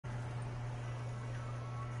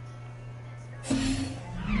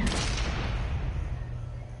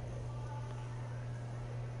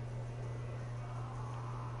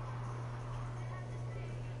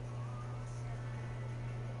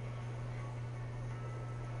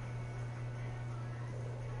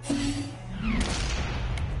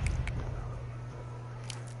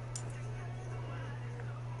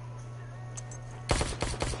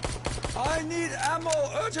need ammo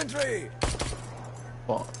urgently.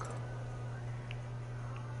 Fuck.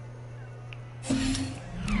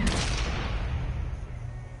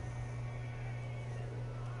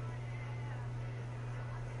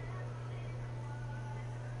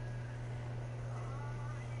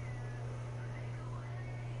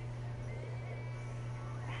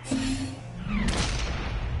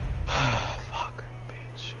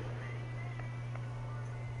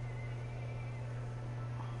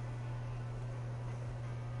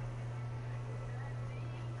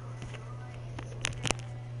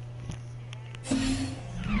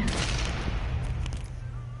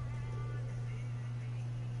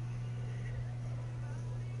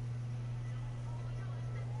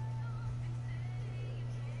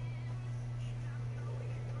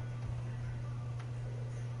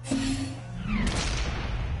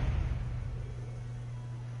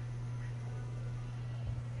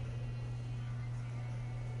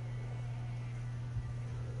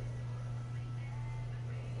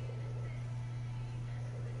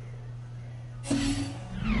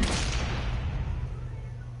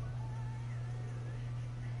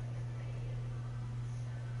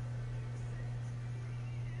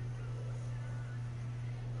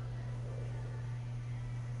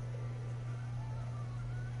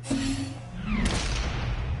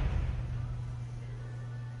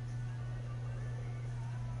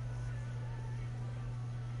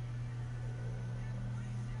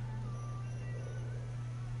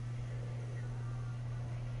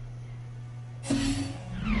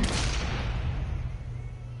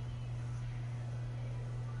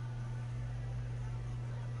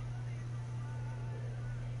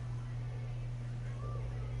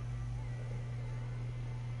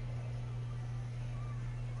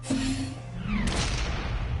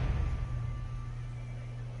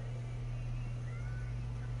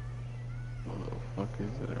 What the fuck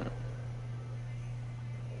is it at?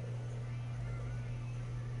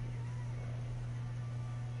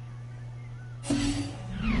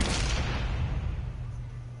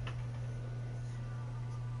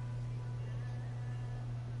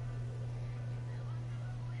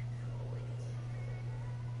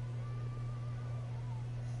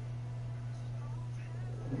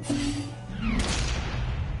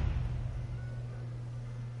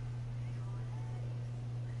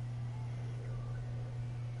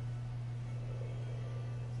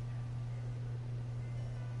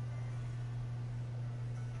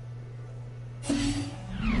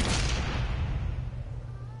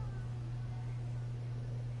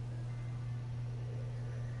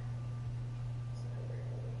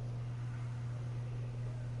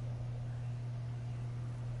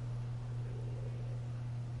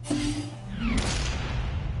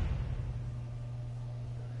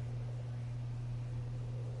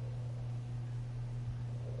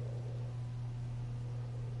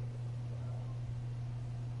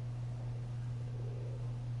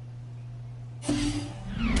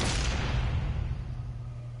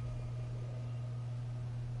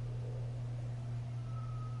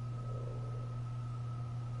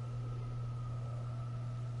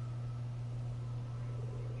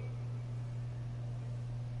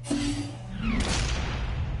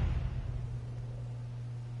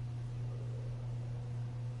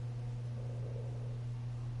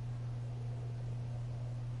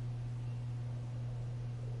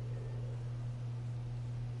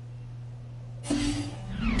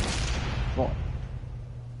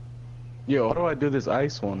 Yo, how do I do this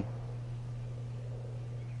ice one?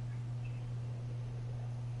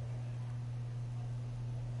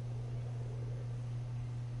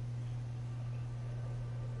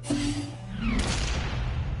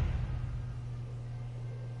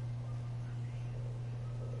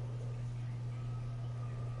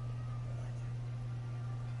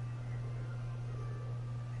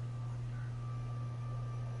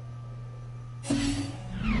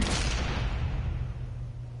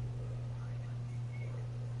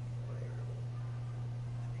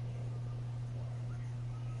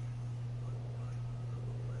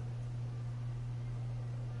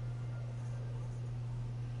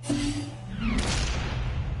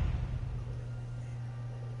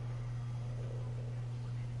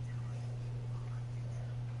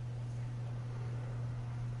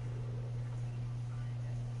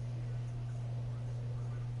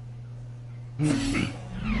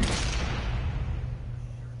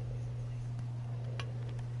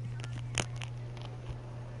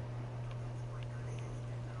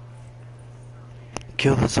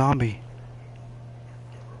 Kill the zombie.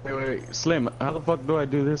 Wait, Slim, how the fuck do I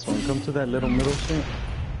do this one? Come to that little middle shit.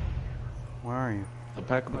 Where are you? The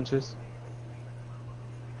pack punches.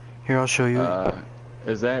 Here, I'll show you.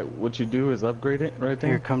 Is that what you do? Is upgrade it right there?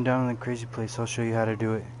 Here, come down in the crazy place. I'll show you how to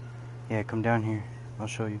do it. Yeah, come down here. I'll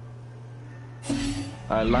show you.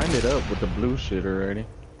 I lined it up with the blue shit already.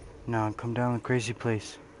 No, come down in the crazy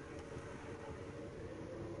place.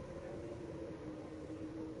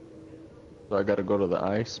 So I gotta go to the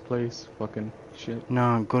ice place? Fucking shit.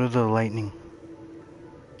 No, go to the lightning.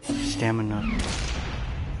 Stamina.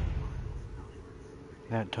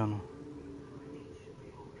 That tunnel.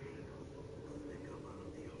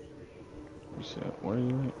 You said, where are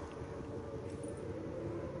you at?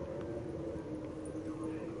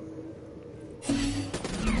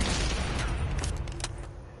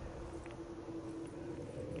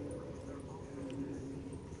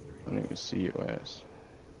 I don't even see your ass.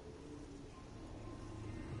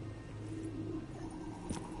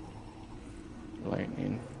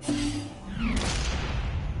 Lightning.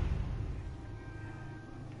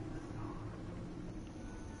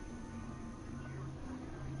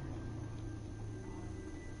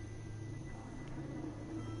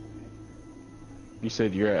 You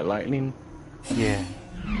said you're at lightning? Yeah.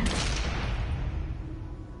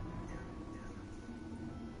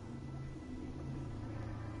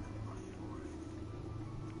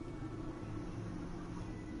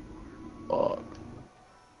 Fuck.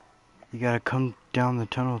 You gotta come down the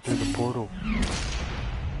tunnel through the portal.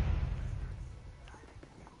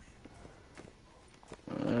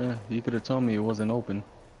 You could have told me it wasn't open.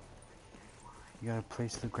 You gotta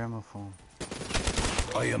place the gramophone.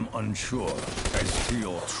 I am unsure as to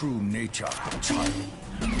your true nature, child.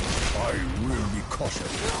 I will be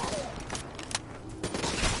cautious.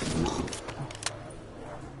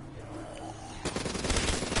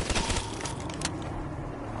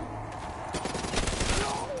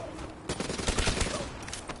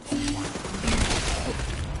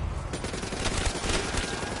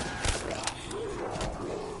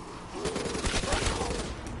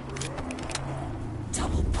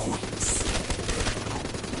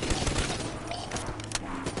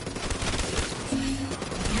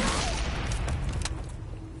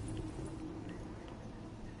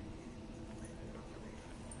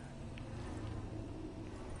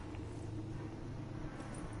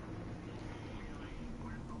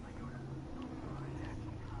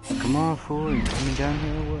 Come on, fool. You coming down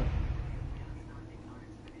here or what?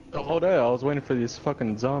 Oh, hold on. I was waiting for this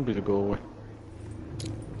fucking zombie to go away.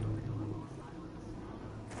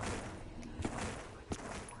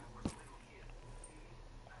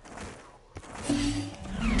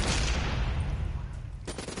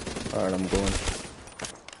 Alright, I'm going.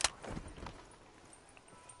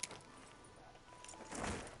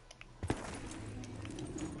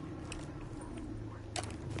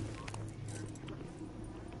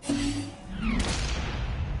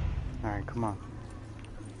 Alright, come on.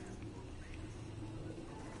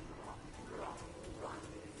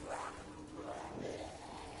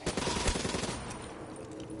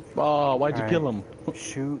 Oh, why'd you kill him?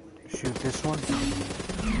 Shoot this one.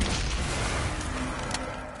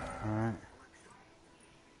 Alright.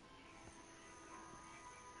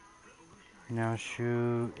 Now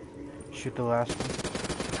shoot the last one.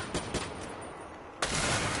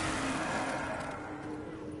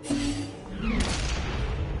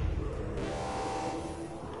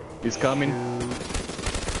 He's coming. Shoot.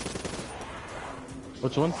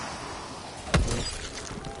 Which one?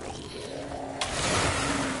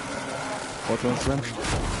 Which one's them?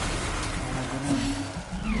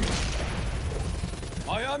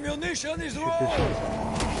 My ammunition is Shoot low. this one.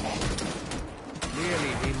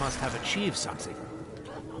 Clearly, we must have achieved something.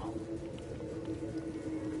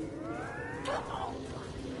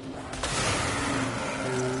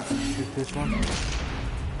 Shoot this one.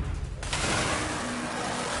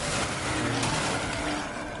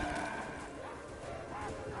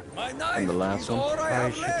 My knife And the last is one? all I Alright,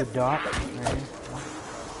 have shoot left. the dot. Right here.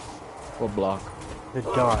 What block? The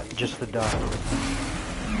dot, just the dot.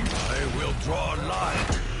 I will draw a line.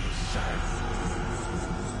 I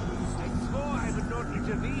swore I would not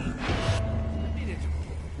intervene.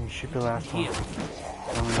 And shoot the last one. The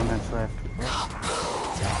only one that's left.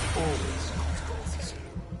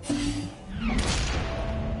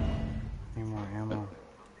 Need more ammo.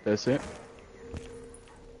 That's it?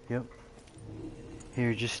 Yep.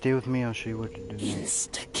 Here, just stay with me. I'll show you what to do.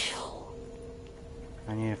 Insta-kill.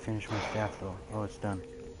 I need to finish my staff though. Oh, it's done.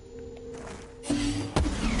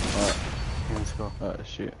 Alright. Here, let's go.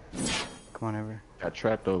 Shit. Come on, Ever. Got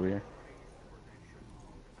trapped over here.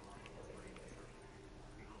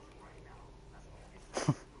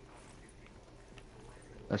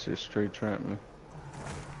 That's just straight trap me.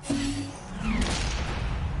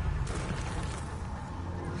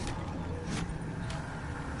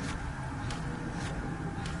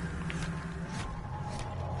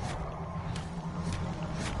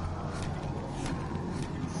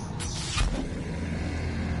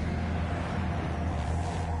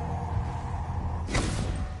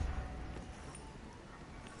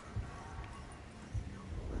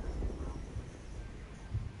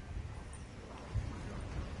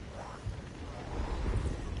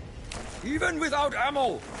 Even without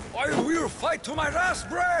ammo, I will fight to my last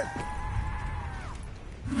breath!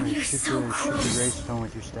 Alright, You're shoot so the close. gravestone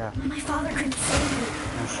with your staff. My father couldn't save me.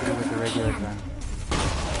 Now shoot it with the regular gun.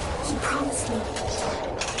 He promised me,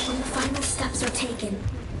 when the final steps are taken,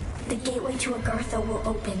 the gateway to Agartha will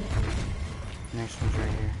open. Next one's right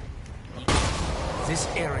here. This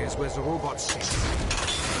area is where the robots sit.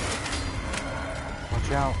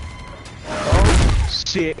 Watch out. Oh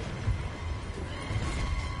shit!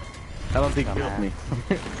 I don't think he killed me.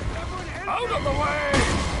 Out of the way!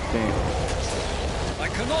 Damn. I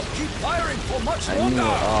cannot keep firing for much I knew longer! it.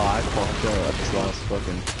 Oh, I fucked up. I just lost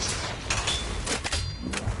fucking.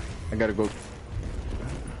 I gotta go.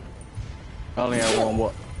 I only have one.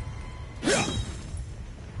 What?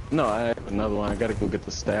 No, I have another one. I gotta go get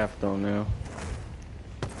the staff though now.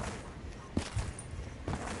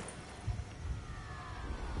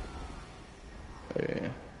 Yeah.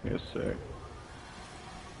 Yes, sir.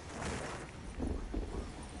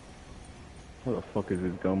 What the fuck is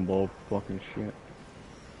this gumball fucking shit?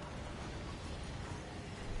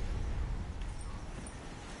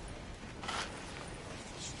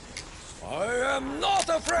 I am not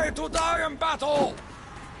afraid to die in battle!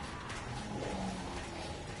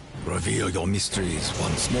 Reveal your mysteries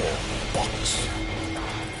once more, box.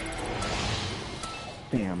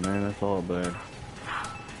 Damn, man, that's all bad.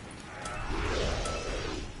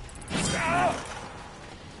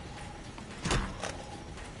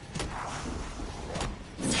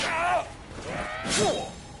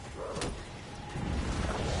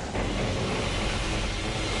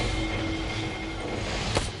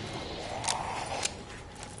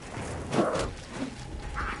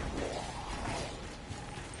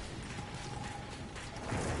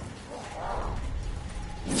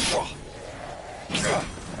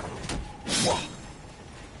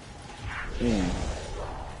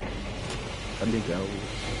 I think I was.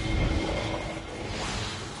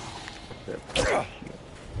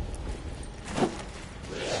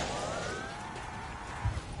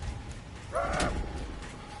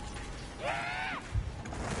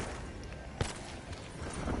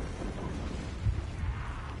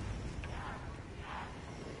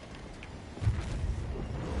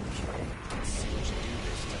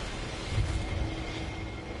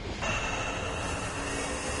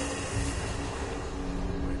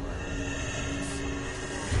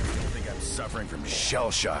 Suffering from shell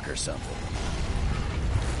shock or something.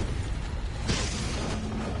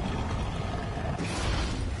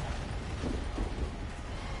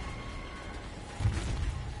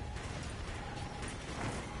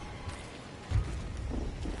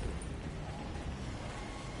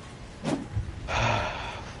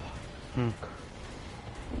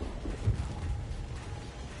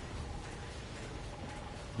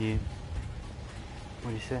 Yeah. What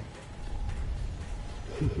do you say?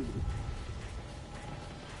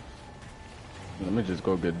 Let me just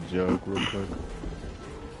go get a jug real quick.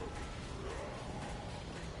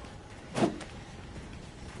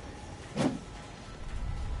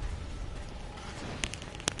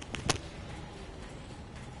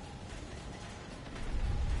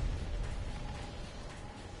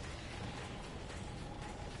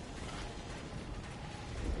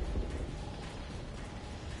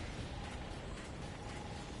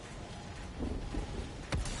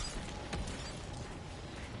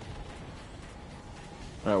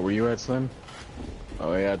 Alright, where you at, Slim?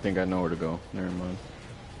 Oh yeah, I think I know where to go. Never mind.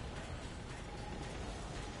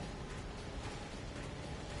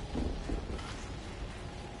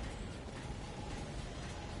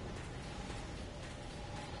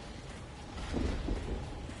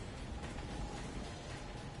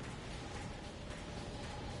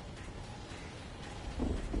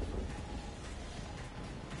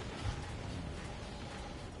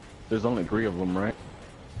 There's only 3 of them, right?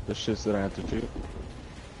 The shits that I have to shoot.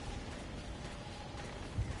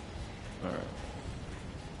 Alright.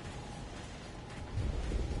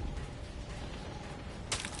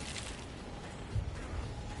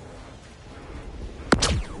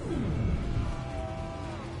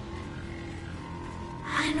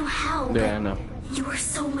 I don't know how, Yeah, but I know. you were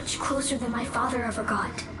so much closer than my father ever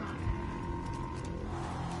got.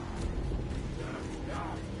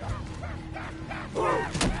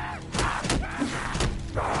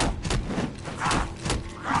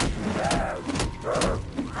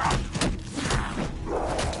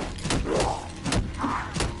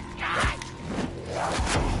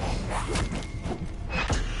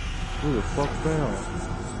 Who the fuck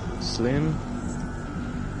fell? Slim?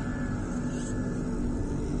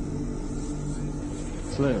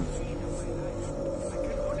 Slim. I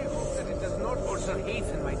can only hope that it does not also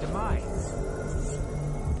hasten my demise.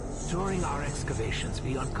 During our excavations,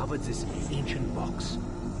 we uncovered this ancient box.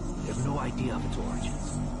 We have no idea of its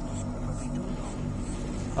origins. But we do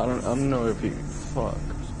know I don't know if he. Fuck.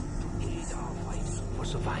 to aid our fight for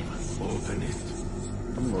survival. Open it.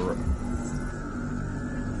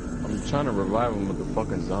 I'm trying to revive him, but the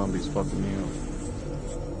fucking zombies fucking me up.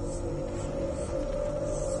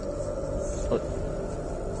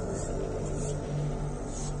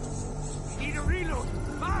 Need a reload!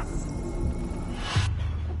 Fast!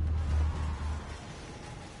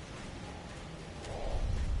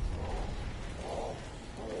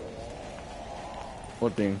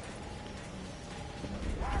 What thing?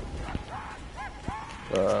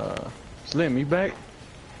 Slim, you back?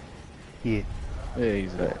 Yeah. Yeah,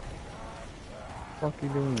 he's back. What the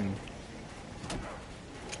fuck you doing?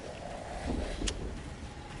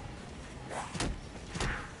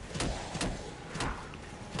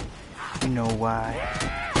 You know why?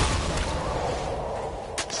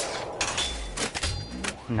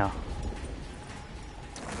 No.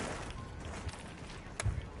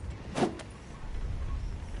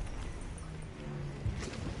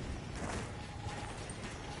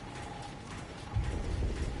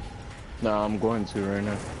 Nah, I'm going to right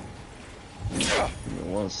now. Give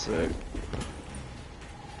me 1 sec.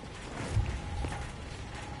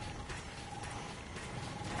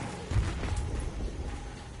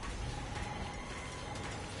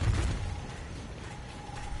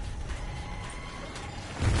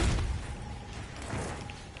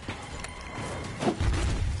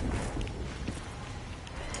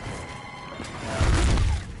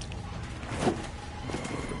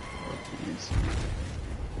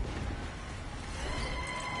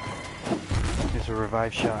 There's a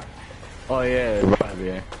revive shot. Oh yeah, revive,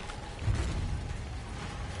 yeah.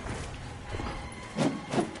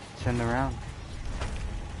 Send the round.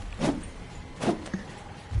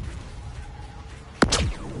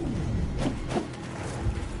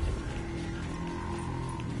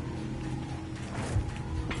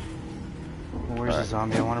 Where's the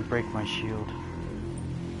zombie? I want to break my shield.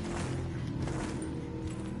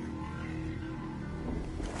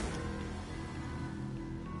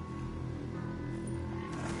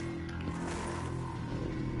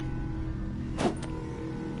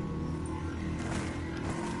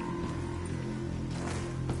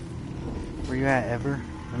 Where you at, Ever?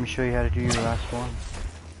 Let me show you how to do your last one.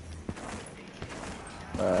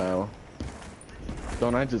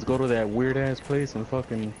 Don't I just go to that weird ass place and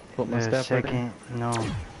fucking put my staff right there? No.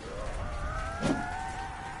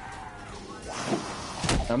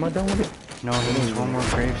 Am I done with it? No, he needs one more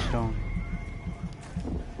gravestone.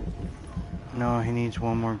 No, he needs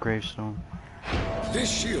one more gravestone. This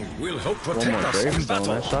shield will help One protect more us in gravestone.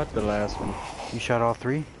 battle. I shot the last one. You shot all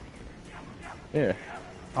 3? Yeah.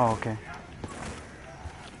 Oh, okay.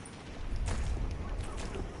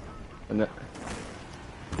 And that,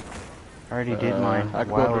 I already did mine I a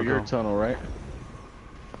could while go to ago. your tunnel, right?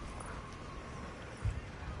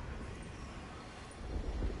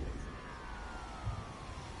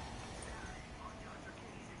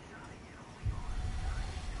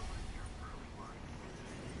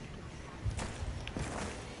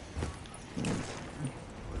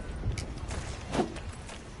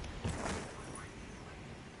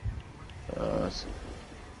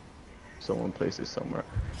 Someone places somewhere.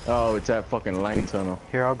 Oh, it's that fucking line tunnel.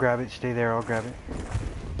 Here, I'll grab it. Stay there, I'll grab it.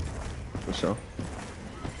 For sure.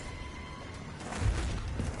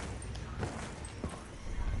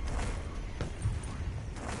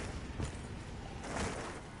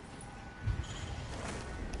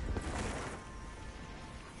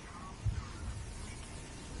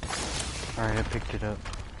 Alright, I picked it up.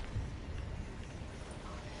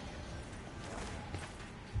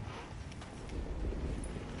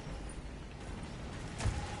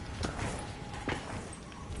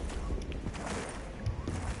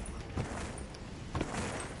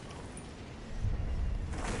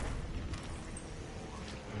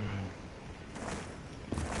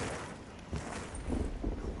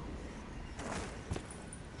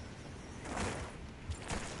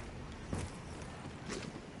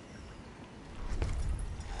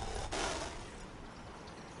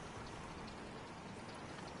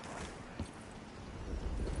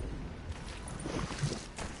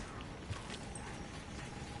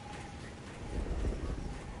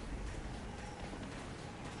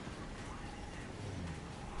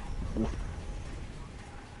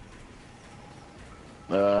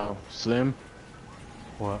 Slim,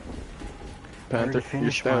 What? I Panther, already your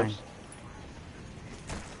finished mine. staffs.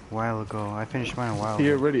 A while ago. I finished mine a while He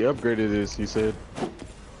ago. already upgraded this, he said. Oh,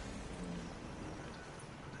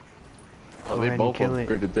 Go they ahead and both kill it.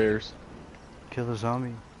 upgraded theirs. Kill the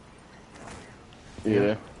zombie.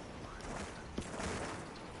 Yeah.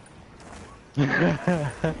 You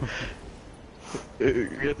have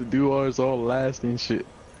to do ours all last and shit.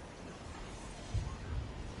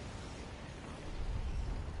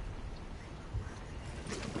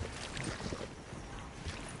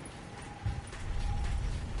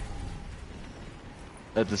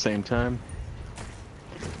 At the same time?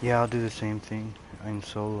 Yeah, I'll do the same thing in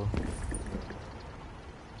solo.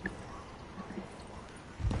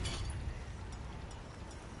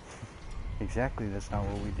 Exactly, that's not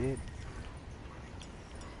what we did.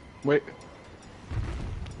 Wait.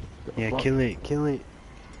 Yeah, Fuck. kill it, kill it.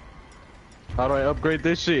 How do I upgrade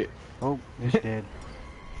this shit? Oh, it's dead.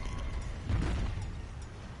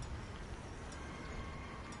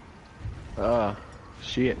 Ah,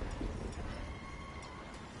 shit.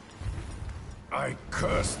 I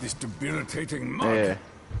curse this debilitating mud. Yeah.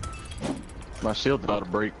 My shield's about to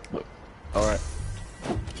break. Look. Alright.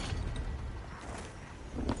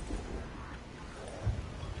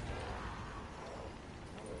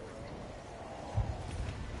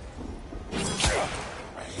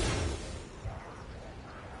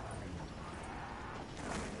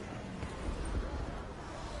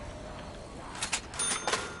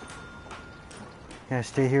 Yeah,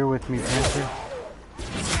 stay here with me, Panther.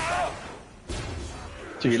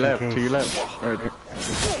 To your Just in left, case. to your left. Right there.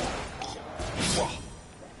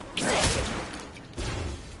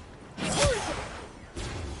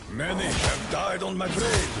 Many have died on my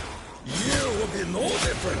blade. You will be no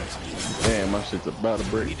different. Damn, my shit's about to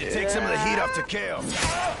break. Take some of the heat off to kill.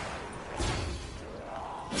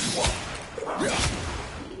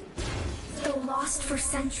 Though lost for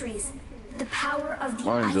centuries, the power of the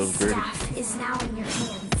Mine's ice upgraded. staff is now in your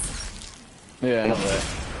hands. Yeah, I know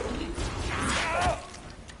that.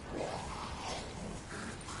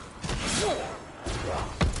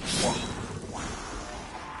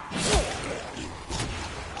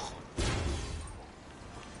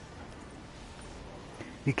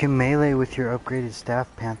 You can melee with your upgraded staff,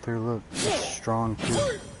 Panther. Look, it's strong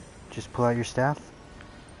too. Just pull out your staff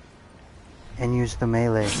and use the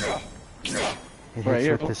melee. It hits Right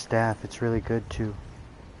here. with the staff. It's really good too.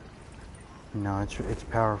 No, it's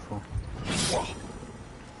powerful.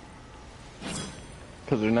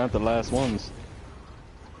 Because they're not the last ones.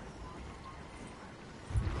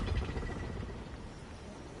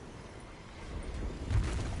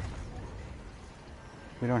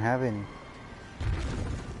 We don't have any.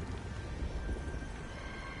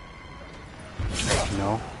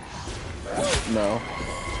 No. No.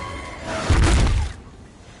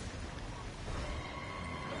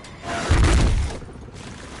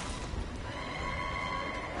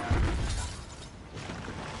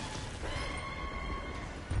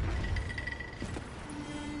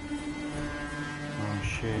 Oh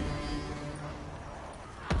shit.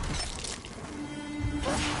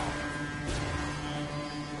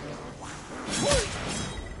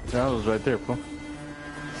 That was right there, fool.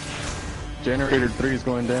 Generator 3 is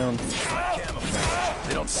going down. Camouflage.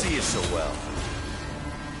 They don't see us so well.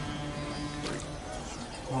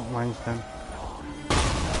 Oh, mine's done.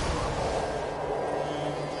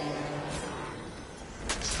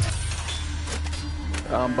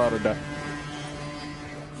 I'm about to die.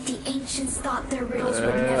 The ancients thought their riddles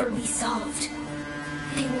would never be solved.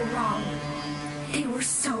 They were wrong. They were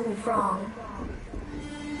so wrong.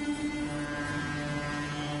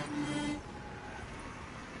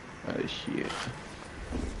 Oh shit.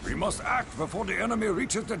 We must act before the enemy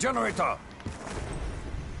reaches the generator.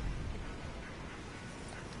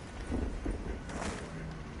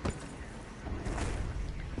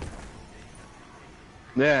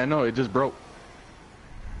 Yeah, I know, it just broke.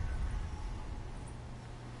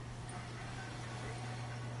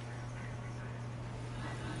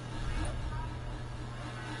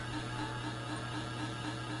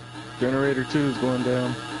 Generator 2 is going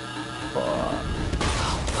down. Fuck.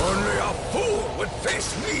 Only a fool would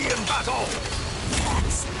face me in battle.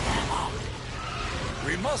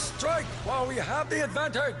 We must strike while we have the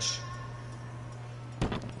advantage.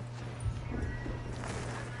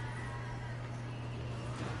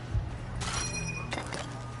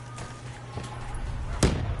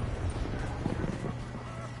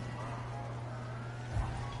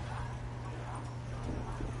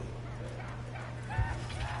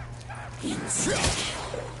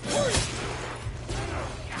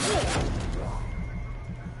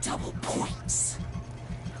 Double points.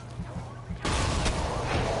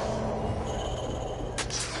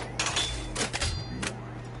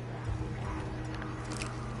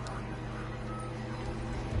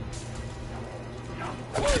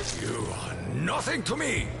 You are nothing to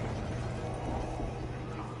me.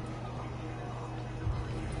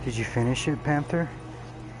 Did you finish it, Panther?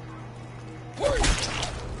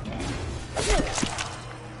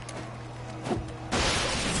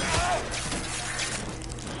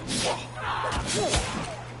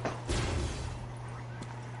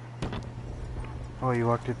 Oh, you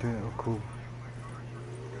walked it through. Oh, cool.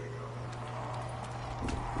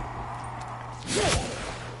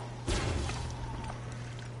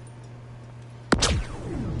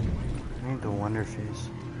 I need the wonder face.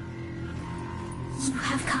 You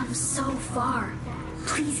have come so far.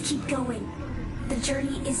 Please keep going. The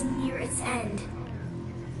journey is near its end.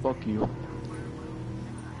 Fuck you.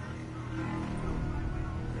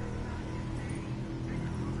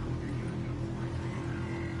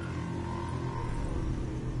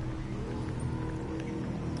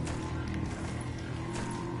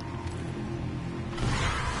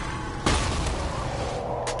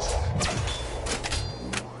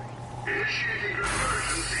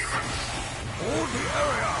 Hold the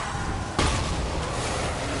area!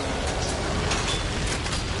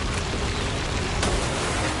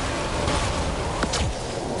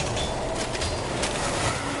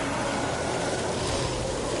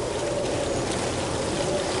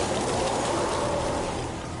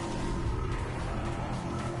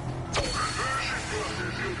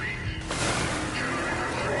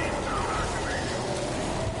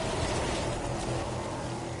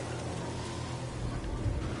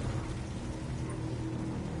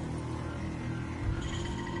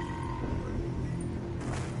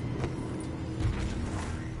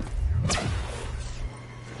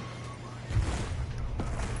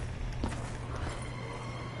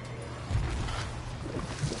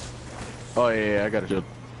 Oh yeah, I got a shield.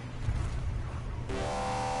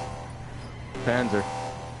 Panzer.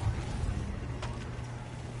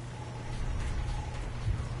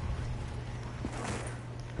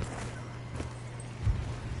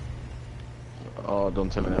 Oh,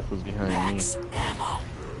 don't tell me that was behind me. Ammo.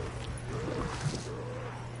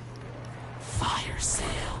 Fire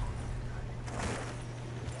sale.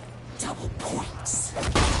 Double points.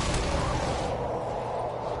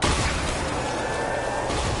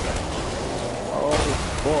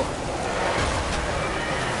 Fuck.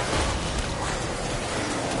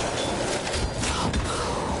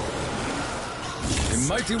 A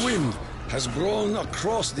mighty wind has blown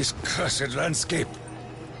across this cursed landscape.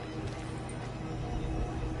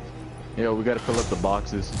 Yeah, we gotta fill up the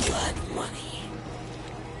boxes. Blood money.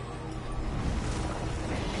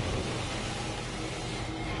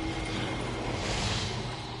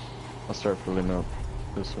 I'll start filling up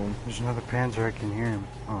this one. There's another Panzer, I can hear him.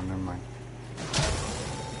 Oh, never mind.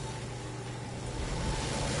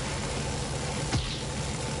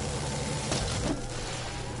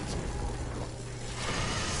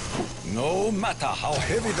 No matter how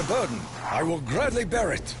heavy the burden, I will gladly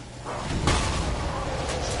bear it.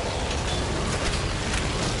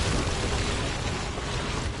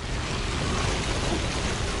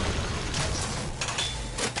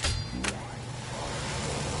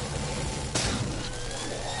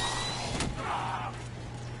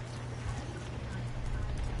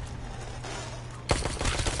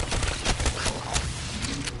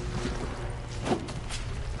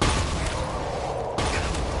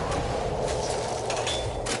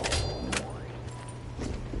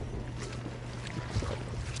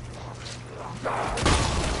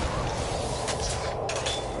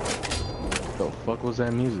 The fuck was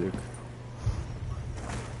that music?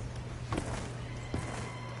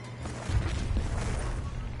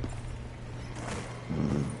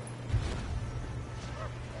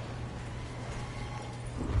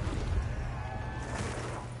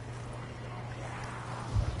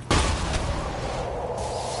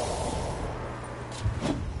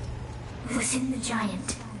 Within the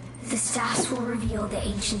giant, the staffs will reveal the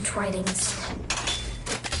ancient writings.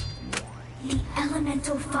 The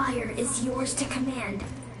elemental fire is yours to command.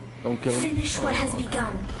 Don't kill him. Finish what has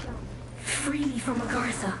begun. Free me from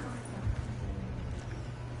Agartha.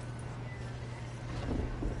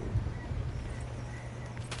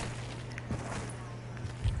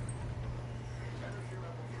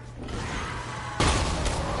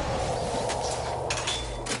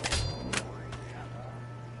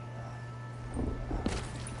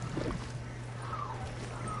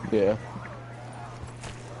 Yeah.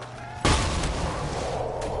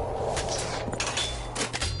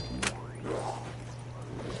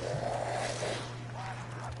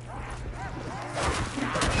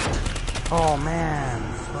 Oh man,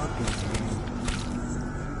 fucking.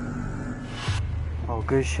 Oh,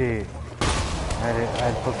 good shit. I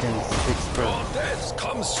had fucking 6 Your bros. deaths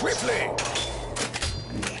come swiftly.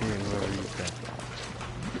 Good shit, whoever you said.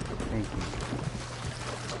 Thank you.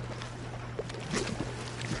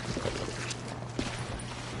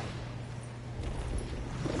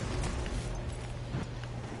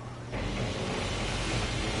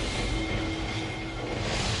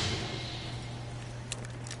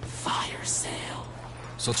 Fire sale.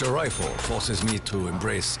 Such a rifle forces me to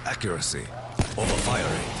embrace accuracy over fire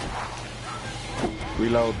rate.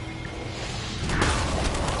 Reload.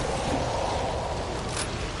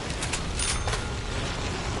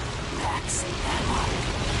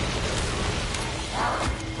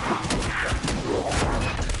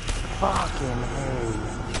 Fucking hey.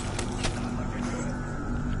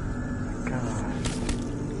 God.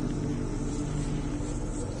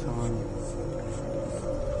 Someone.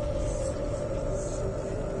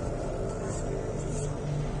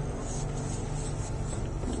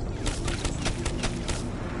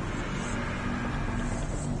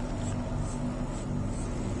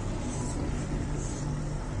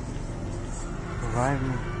 Revive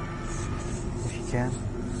me. If you can.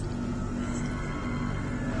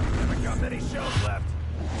 Haven't got many shells left.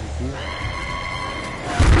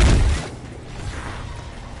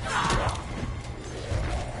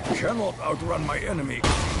 Cannot outrun my enemy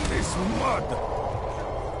in this mud.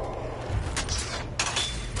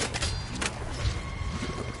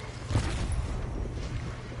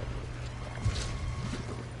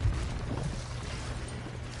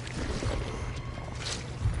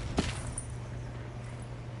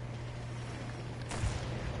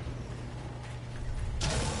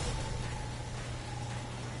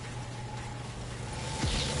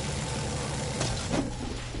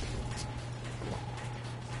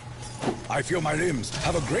 I feel my limbs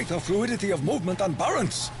have a greater fluidity of movement and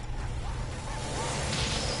balance.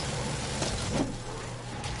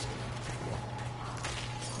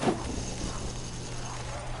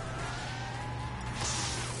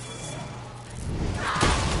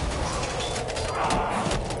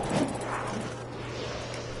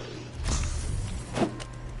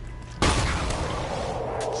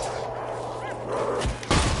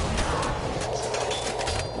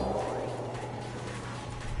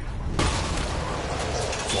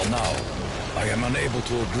 For now, I am unable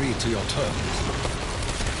to agree to your terms.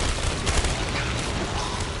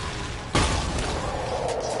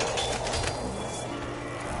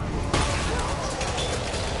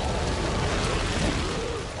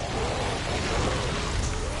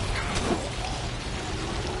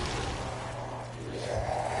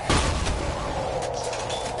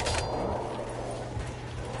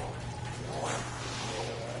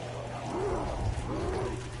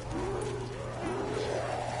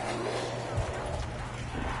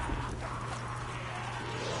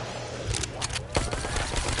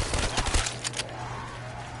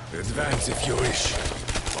 Advance if you wish.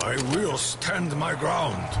 I will stand my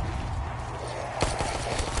ground.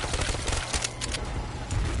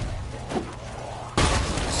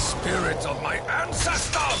 Spirits of my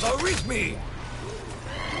ancestors are with me!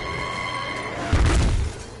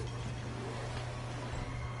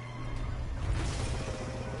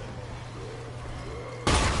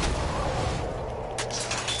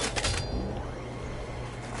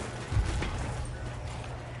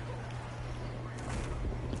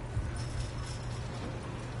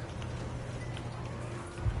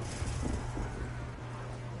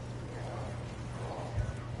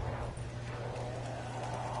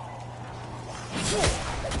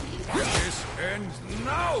 This ends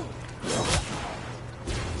now!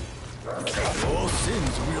 Your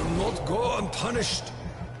sins will not go unpunished.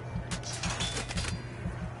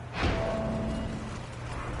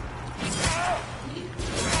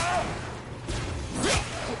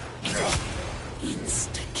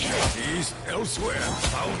 Insta-kill. East elsewhere,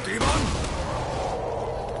 foul demon!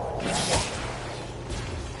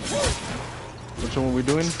 Which one are we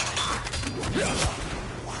doing?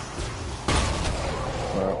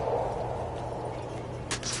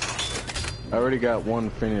 I already got one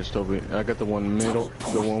finished over here. I got the one middle,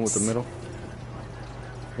 the one with the middle.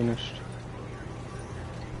 Finished.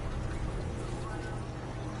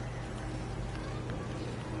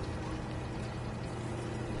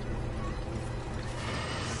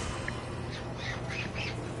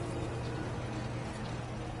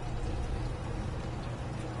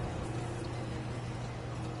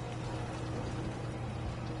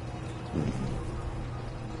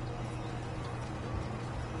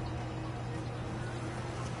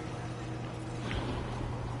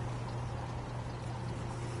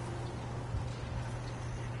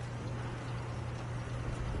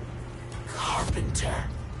 Carpenter.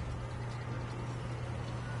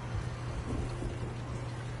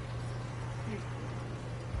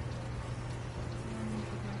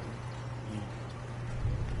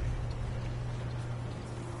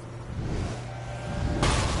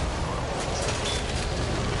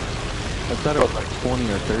 I thought it was like 20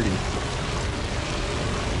 or 30.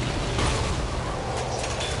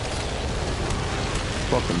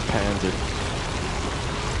 Fucking panzer.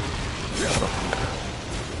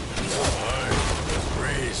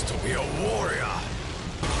 is to be a warrior.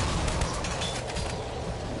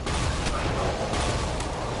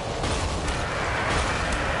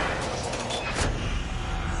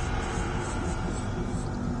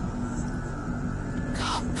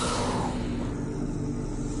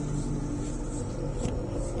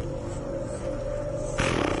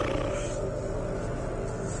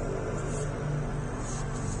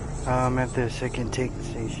 I'm at the second take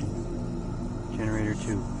station. Generator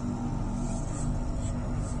 2.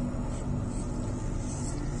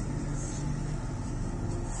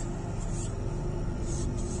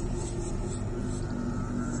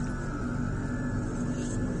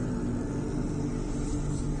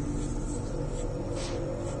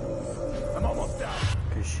 I'm almost down.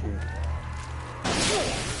 Good shit.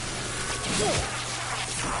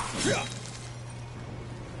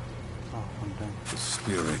 Oh, I'm done. The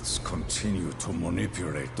spirits continue to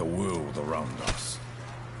manipulate the world around us.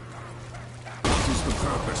 What is the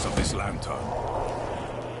purpose of this lantern?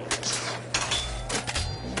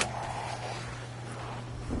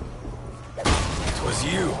 It was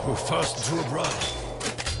you who first drew blood.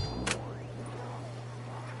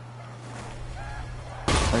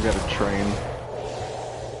 I got a train.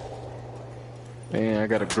 And I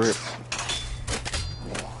got a grip.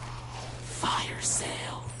 Fire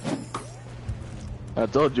sale. I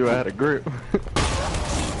told you I had a grip.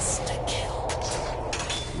 Insta-kill.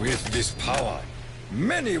 With this power,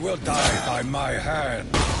 many will die by my hand.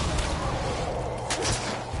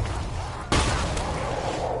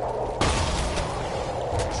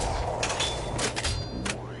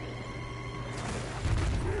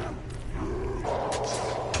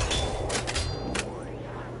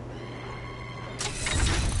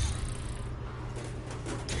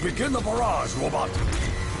 Begin the barrage, robot!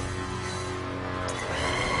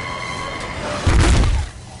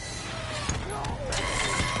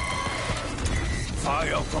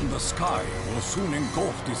 Fire from the sky will soon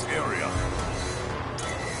engulf this area.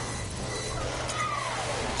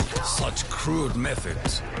 Such crude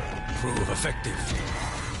methods prove effective.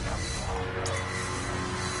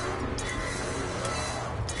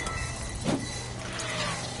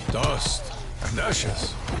 Dust and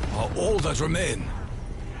ashes are all that remain.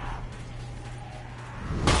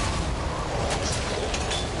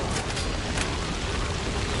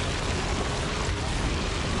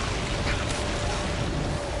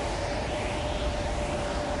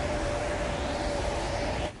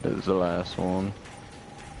 This is the last one.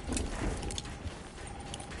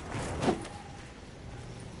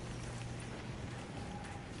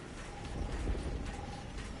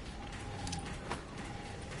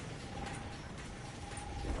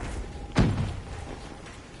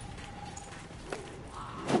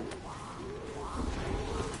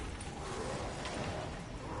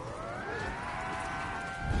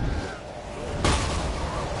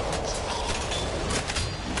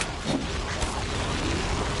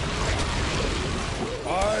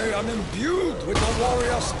 I am imbued with the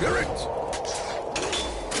warrior spirit.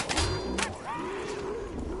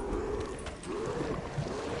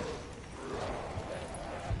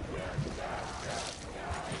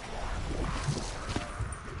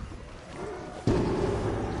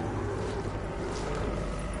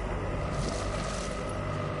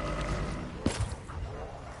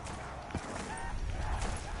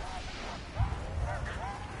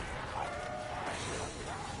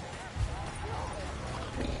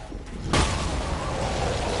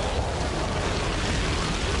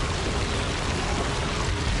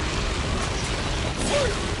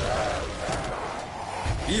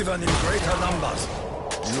 Even in greater numbers,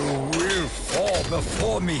 you will fall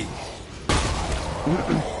before me.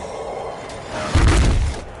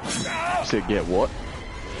 To get what?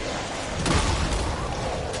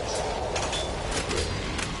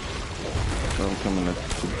 I'm coming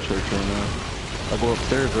to the church right now. I'll go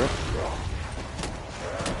upstairs, right?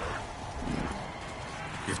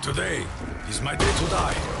 If today is my day to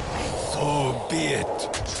die, so be it.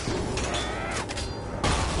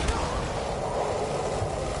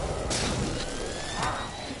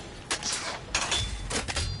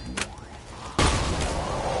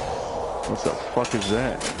 What the fuck is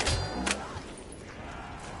that?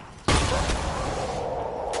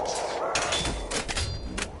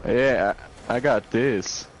 Yeah, I got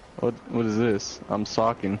this. What is this? I'm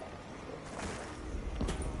socking.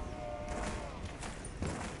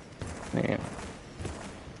 Damn.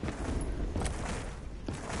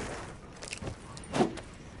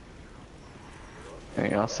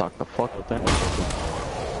 Hey, I'll sock the fuck with that.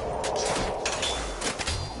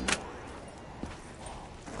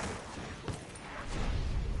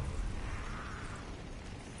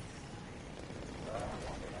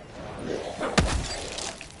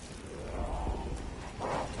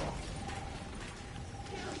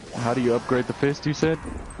 how do you upgrade the fist, you said?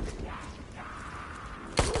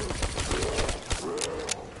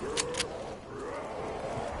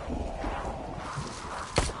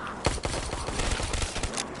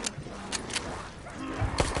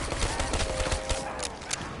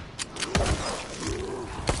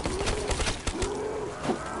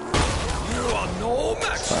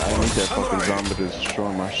 I need that fucking zombie to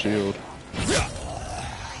destroy my shield.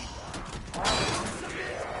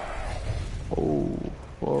 Oh,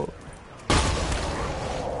 fuck.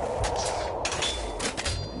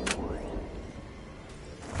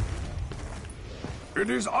 It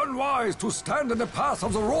is unwise to stand in the path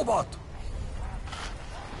of the robot.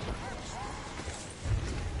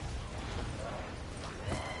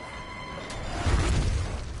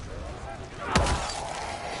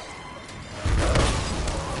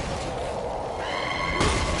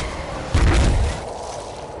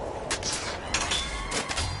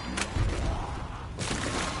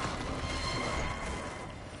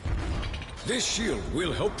 This shield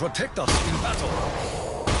will help protect us in battle.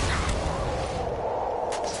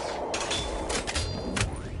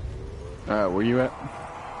 Alright, where you at?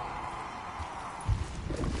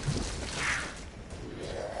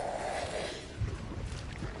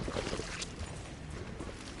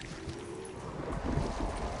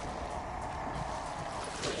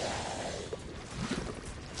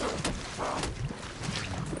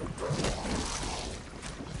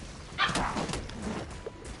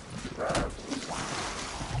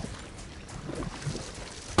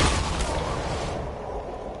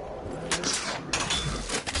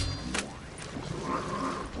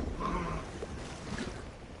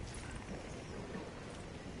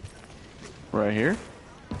 Right here?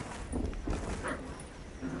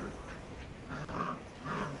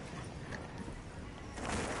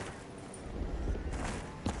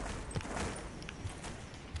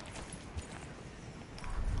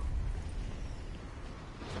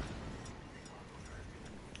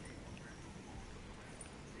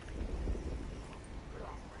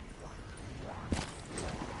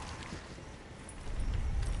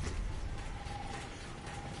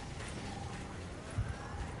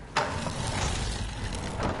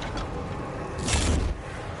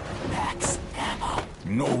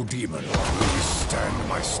 No demon will withstand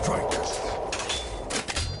my strike.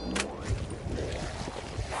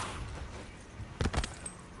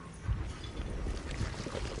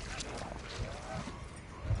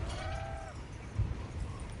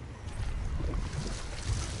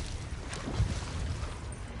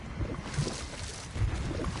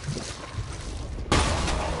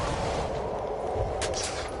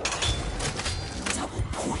 Double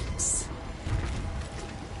points.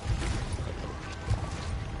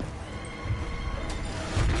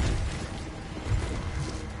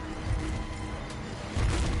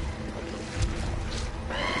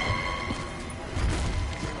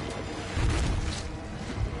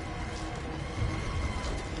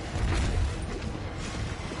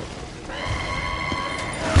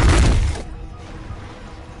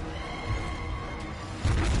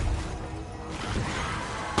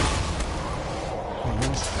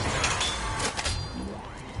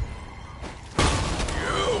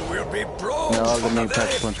 No, let me pack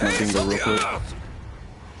punch my bingo real quick.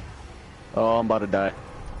 Oh, I'm about to die.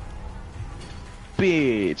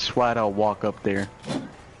 Bitch, why'd I walk up there?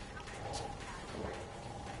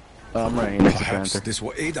 Oh, I'm right here next to Perhaps Panther. this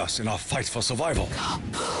will aid us in our fight for survival.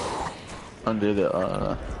 Under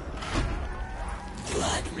the,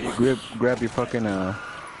 grab your fucking,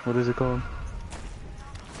 what is it called?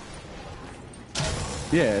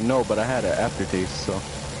 Yeah, no, but I had an aftertaste, so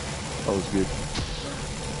that was good.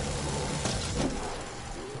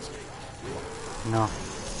 No.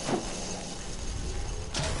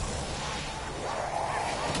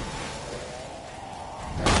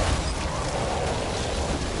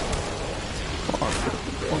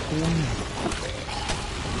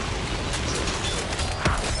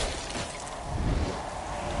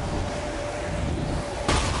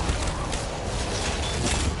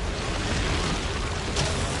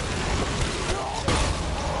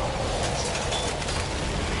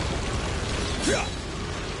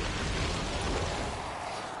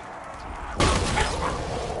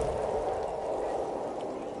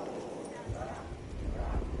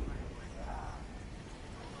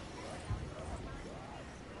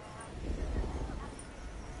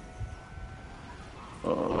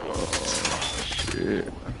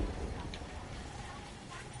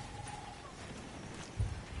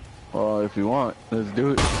 If you want, let's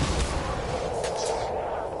do it.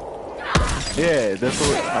 Yeah, that's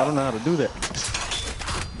what I don't know how to do that.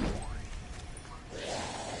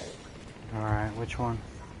 Alright, which one?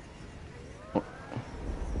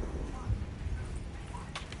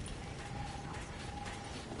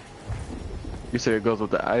 You say it goes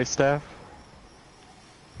with the ice staff?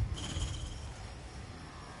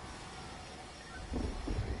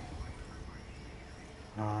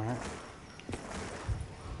 Alright.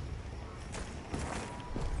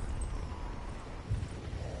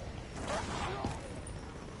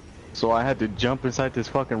 So I had to jump inside this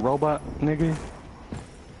fucking robot, nigga?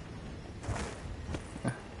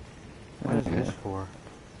 What is this for?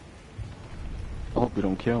 I hope you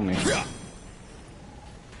don't kill me.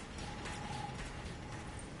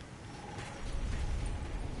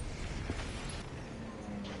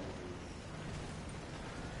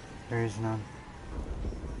 There is none.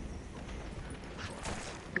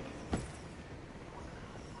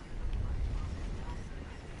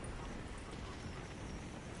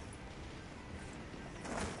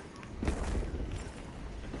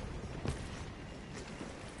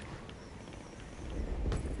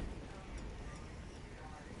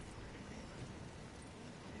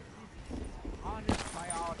 Harnessed by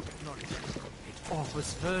our technology, it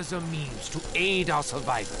offers further means to aid our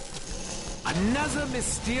survival. Another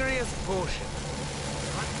mysterious potion.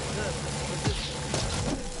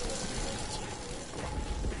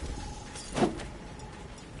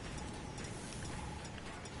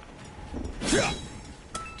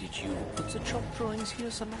 Did you put the chalk drawings here,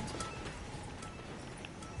 Samantha?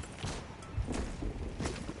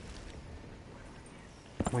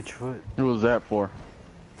 Which foot? What was that for?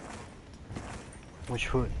 Which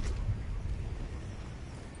foot?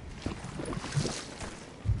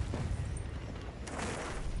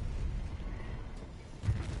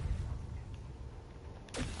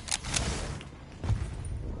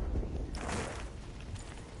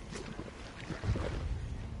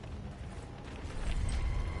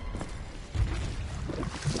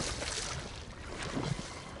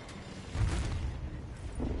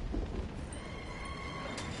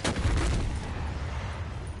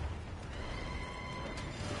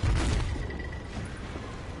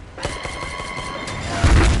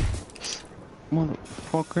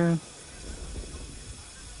 Motherfucker.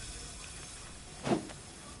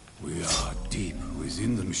 We are deep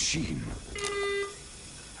within the machine.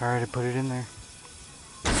 Alright, I put it in there.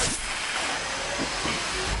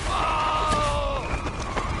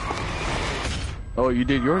 Oh, you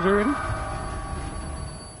did yours already?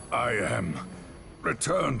 I am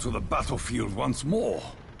returned to the battlefield once more.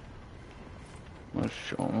 Let's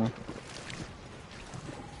show 'em.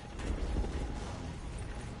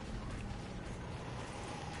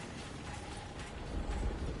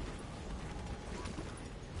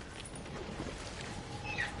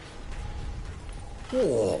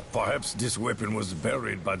 Or perhaps this weapon was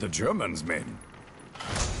buried by the Germans' men.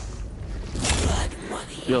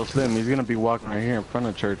 Yo, Slim, he's gonna be walking right here in front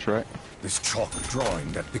of church, right? This chalk drawing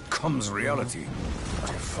that becomes reality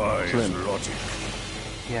defies Slim. logic.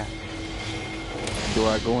 Yeah. Do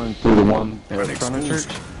I go into the one in When front of church?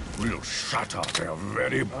 exposed, will shatter their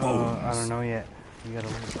very bones. I don't know yet. You gotta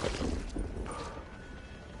look.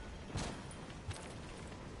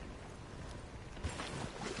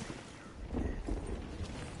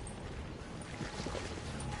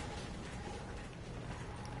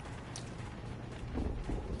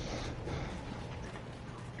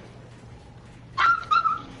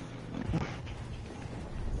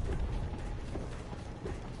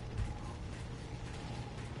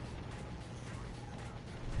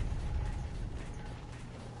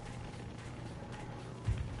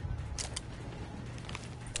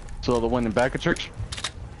 So the one in back of church?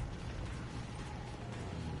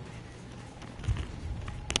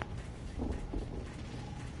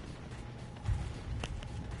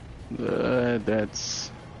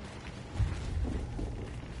 That's...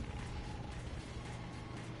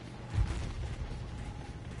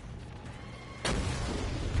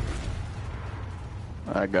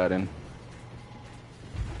 I got him.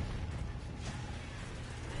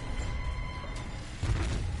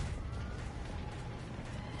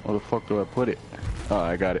 Where the fuck do I put it? Oh,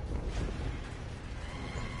 I got it.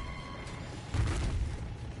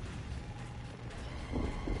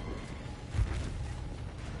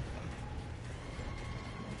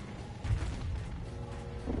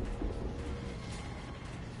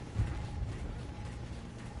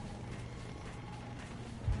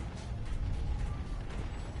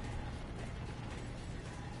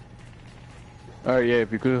 Alright, yeah,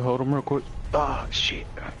 if you could hold him real quick. Oh, shit.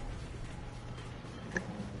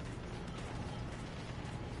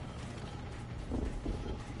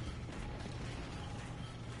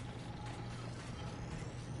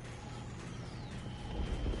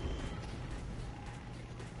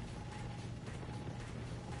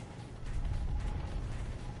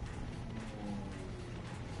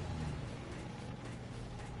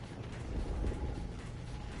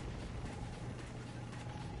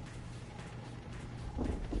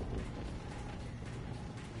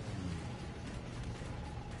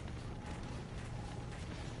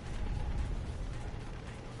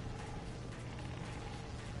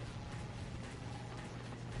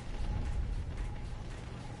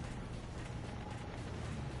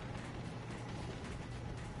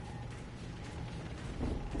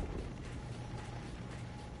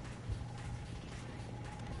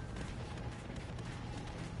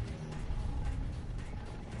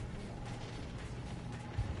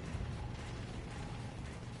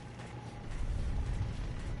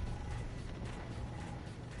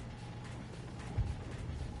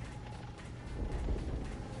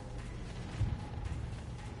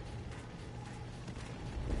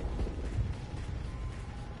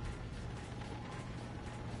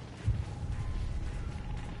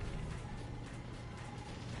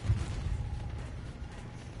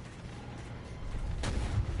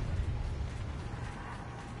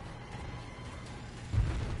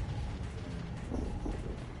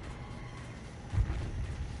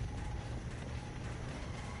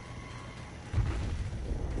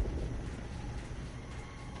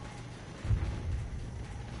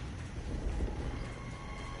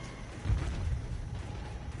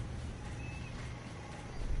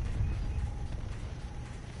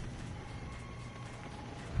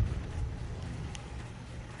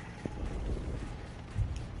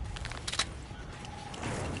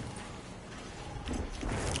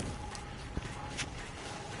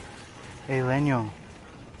 Hey, Leño.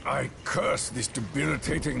 I curse this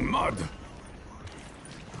debilitating mud.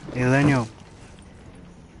 Hey, Leño.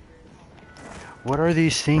 What are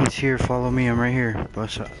these things here? Follow me, I'm right here.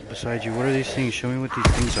 Beside you. What are these things? Show me what these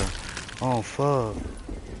things are. Oh, fuck.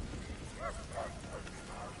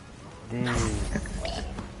 Dude.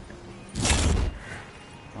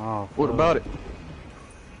 Oh, fuck. What about it?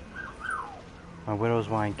 My widow's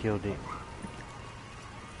wine killed it.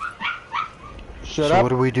 Shut So up. what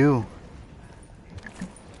do we do?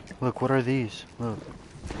 Look, what are these? Look.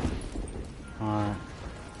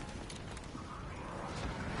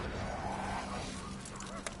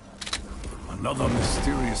 Another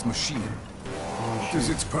mysterious machine. Oh, What is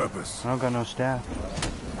its purpose? I don't got no staff.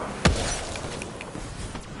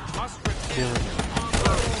 Kill it.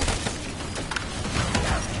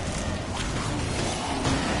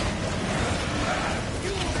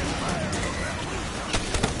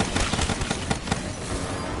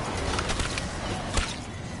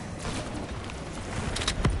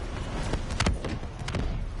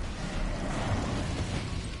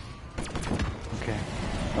 Okay.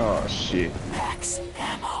 Oh shit. Max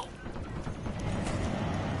ammo.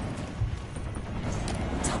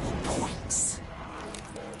 Double points.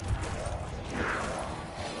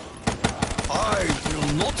 I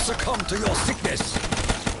will not succumb to your sickness.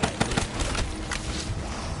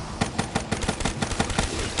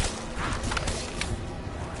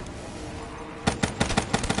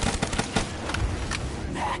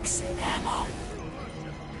 Max ammo.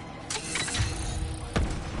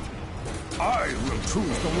 I will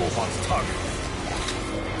choose the robot's target.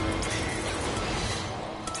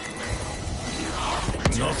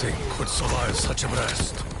 Nothing could survive such a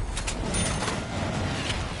blast.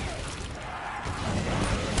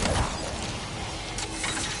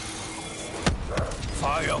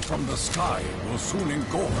 Fire from the sky will soon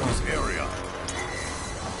engulf this area.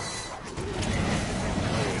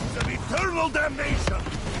 Flames of eternal damnation!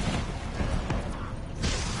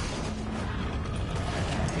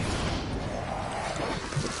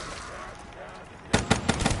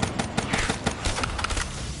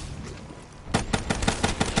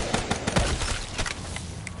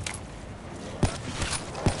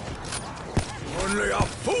 Only a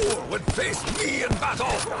fool would face me in battle!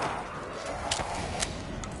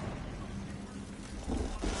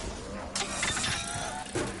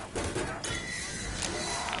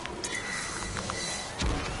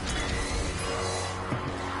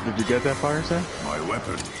 Did you get that fire, sir? My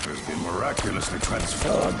weapon has been miraculously Oh, I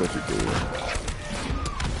transformed. bet you did.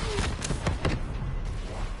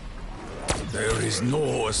 There is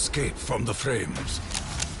no escape from the flames.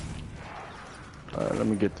 Let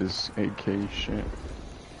me get this AK shit.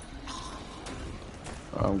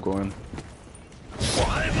 I'm going.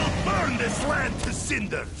 I will burn this land to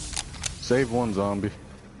cinders! Save one zombie.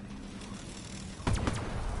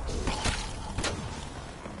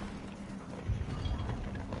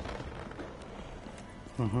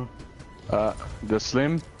 The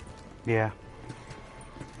slim? Yeah.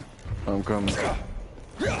 I'm coming.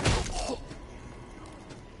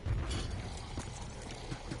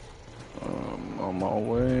 On my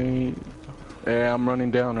way. Yeah, I'm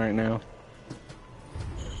running down right now.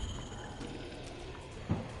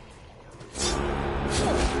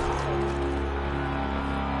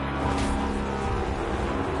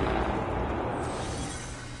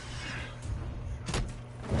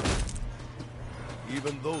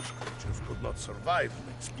 Even those creatures could not survive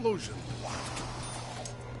an explosion.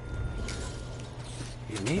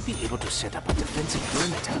 We may be able to set up a defensive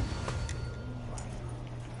perimeter.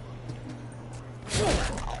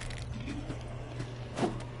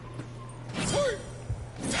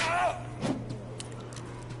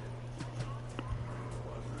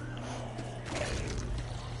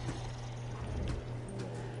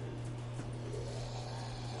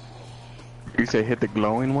 You say hit the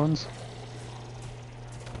glowing ones?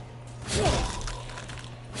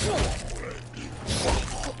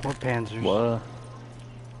 What panzers? What?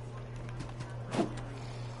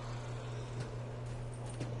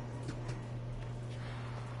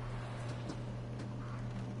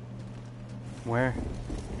 Where?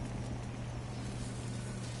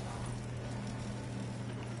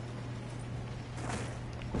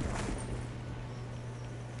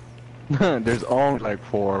 There's only like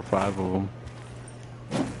 4 or 5 of them.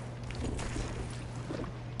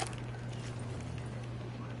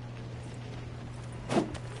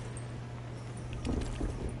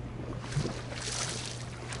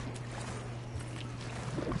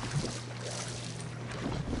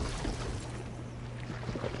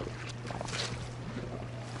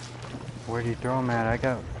 Where do you throw them at? I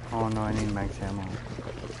got... Oh no, I need max ammo.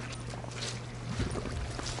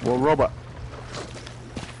 Well, robot.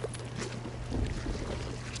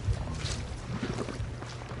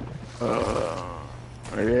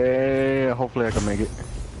 Yeah, hopefully I can make it.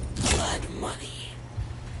 Blood money.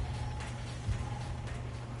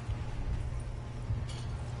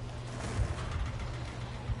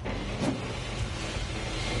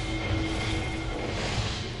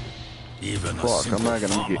 Even a Fuck, I'm simple not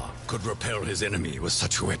gonna make it. farmer could repel his enemy with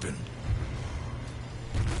such a weapon.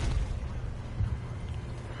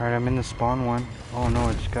 Alright, I'm in the spawn one. Oh no,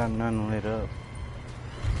 it's got none lit up.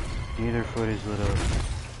 Neither foot is lit up.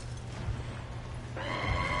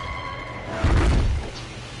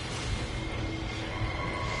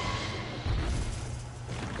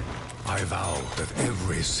 I vow that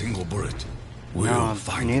every single bullet will No,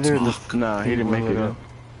 find neither its of the mark. Nah, he feet didn't were make lit it. up.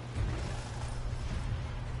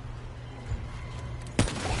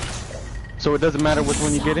 So it doesn't matter which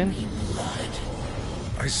one you get in?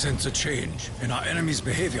 I sense a change in our enemy's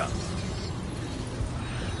behavior.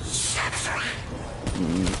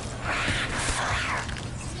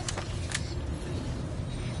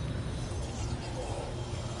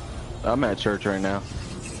 I'm at church right now.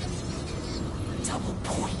 Double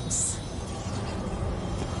points.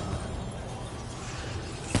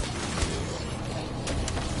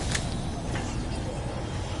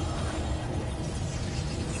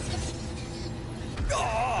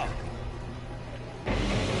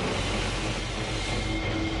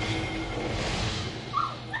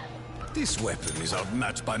 This weapon is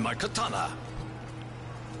outmatched by my katana.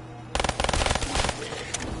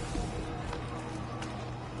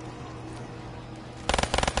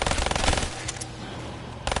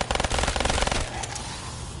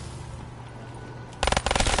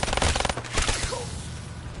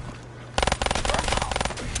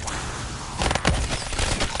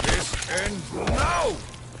 This ends now!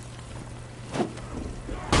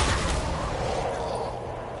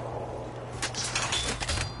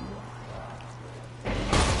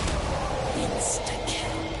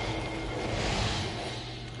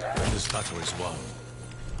 When this battle is won,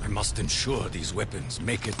 I must ensure these weapons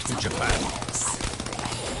make it to Japan.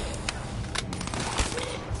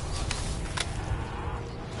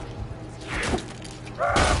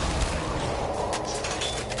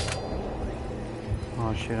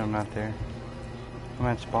 Oh shit, I'm not there. I'm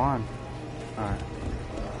at spawn. Alright.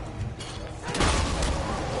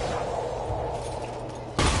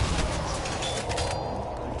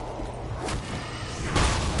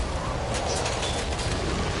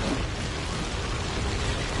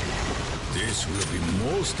 This will be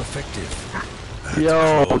most effective. at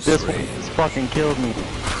Yo, close this one range. just fucking killed me.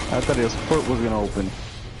 I thought his foot was gonna open.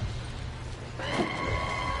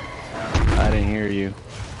 I didn't hear you.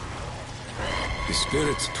 The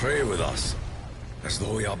spirits pray with us, as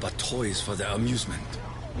though we are but toys for their amusement.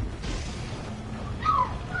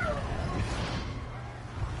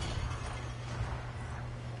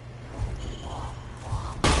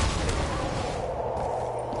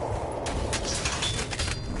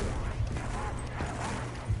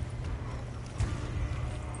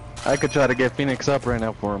 I could try to get Phoenix up right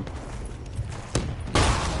now for him.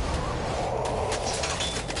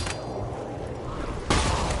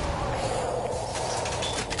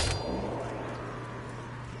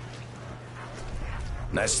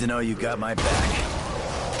 Nice to know you got my back.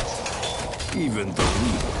 Even the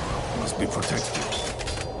weak must be protected.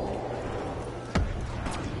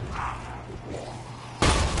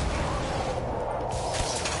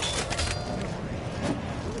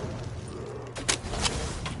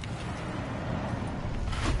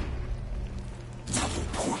 Double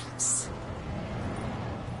points.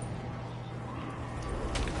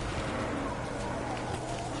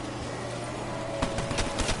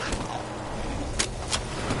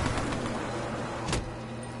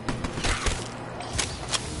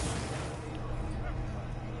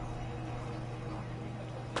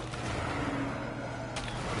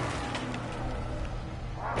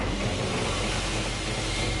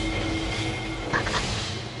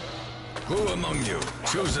 Who among you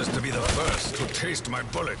chooses to be the first to taste my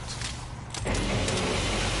bullet?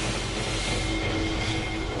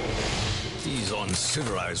 These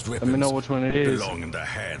uncivilized Let weapons me know which one it is. belong in the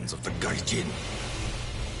hands of the Gaijin.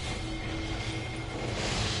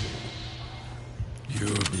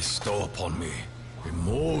 You bestow upon me the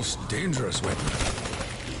most dangerous weapon.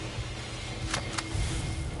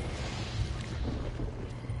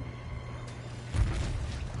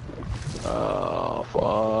 Oh,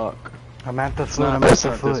 fuck. I'm at the It's foot, not, I'm at that's the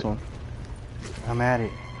not this foot. one. I'm at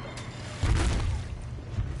it.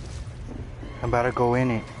 I'm about to go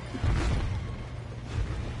in it.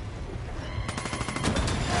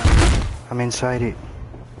 I'm inside it.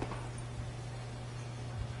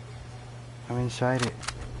 I'm inside it.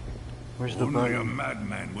 Where's the Only a button?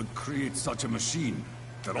 madman would create such a machine.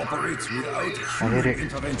 that operates without hit human it.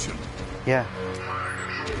 intervention. Yeah.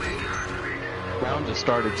 Round just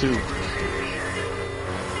started too.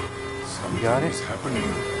 Something got it? is happening.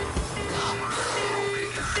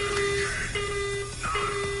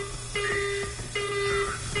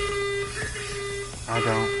 I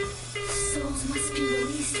don't. Souls must be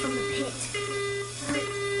released from the pit. But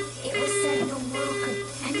it was said no mortal could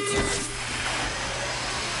enter.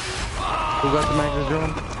 Who got the Magnus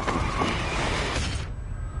drum?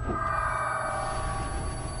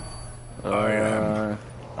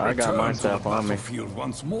 I got my staff on me. Battlefield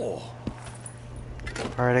once more.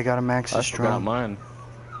 Alright, I got a Max's I forgot drum. mine.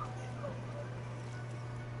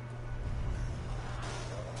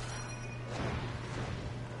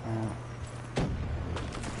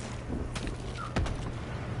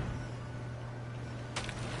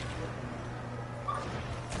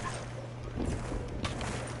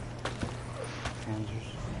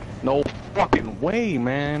 No fucking way,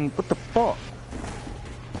 man. What the fuck?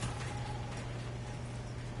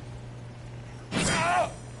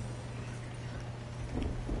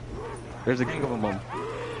 There's a gang of them.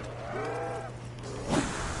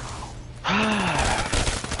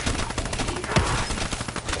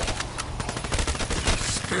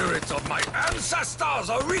 Spirits of my ancestors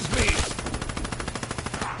are with me.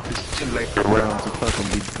 This shit like around to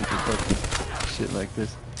fucking be fucking shit like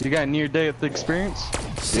this. You got near-death experience?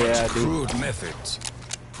 Such Yeah, I do. crude methods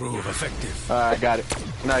prove effective. I got it.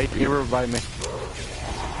 No, you revive me.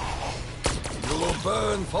 You will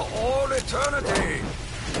burn for all eternity.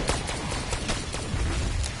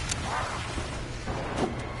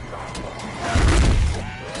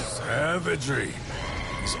 Savagery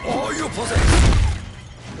is all you possess.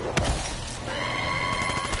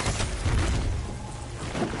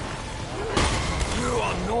 You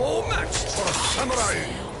are no match for a samurai.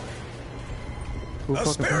 Who The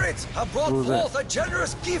fucking- spirits have brought Who was that? forth a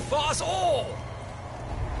generous gift for us all.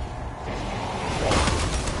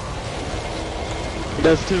 He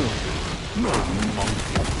does too. No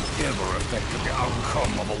monkey ever affected the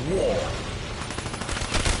outcome of a war.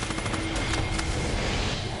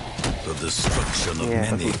 The destruction of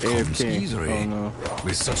Yeah, many that's comes AFK. easily Oh, no.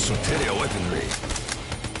 with such superior weaponry.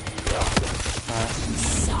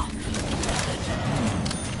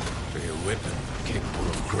 A weapon capable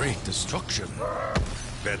of great destruction.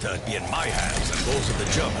 Better it be in my hands than those of the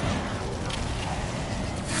German.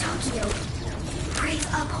 Tokyo, brave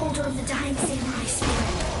upholder of the dying samurai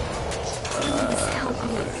spirit. Please help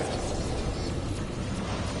me.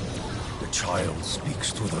 The child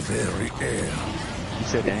speaks to the very air. He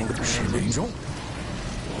said anger. Is she an angel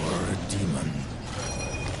or a demon?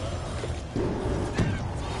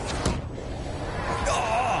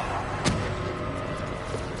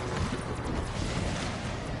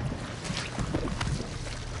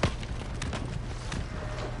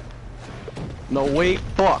 No, wait.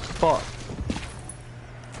 Fuck.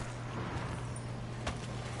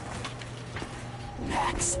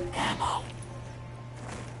 Max ammo.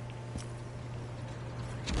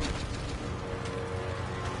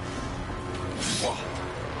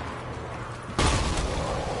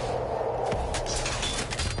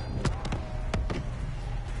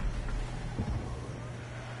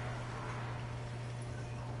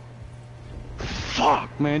 Fuck,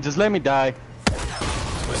 man. Just let me die.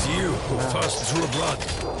 It was you who first drew blood.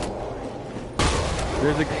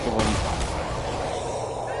 There's a gang of them.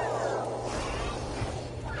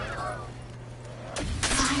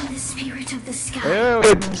 Find the spirit of the sky. Hey,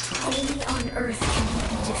 Only on Earth can he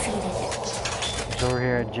be defeated. It's over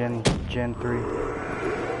here at Gen 3.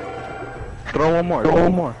 throw one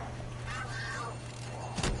more.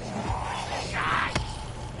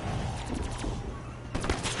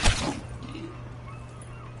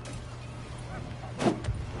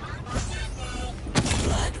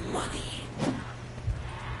 Blood money.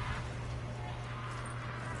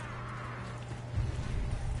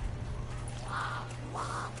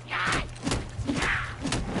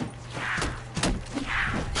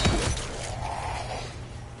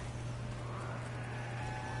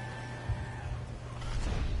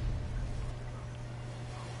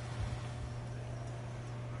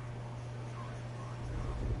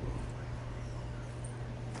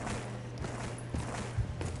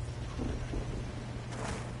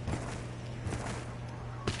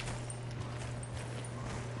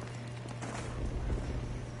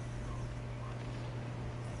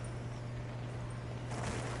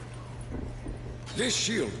 This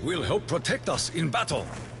shield will help protect us in battle.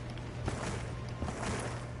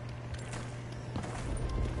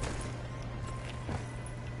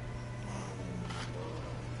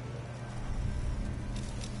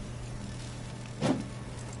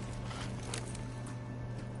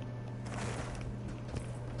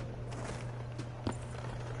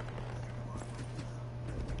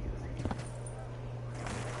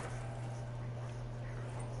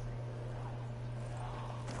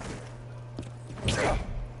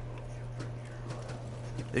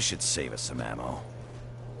 This should save us some ammo.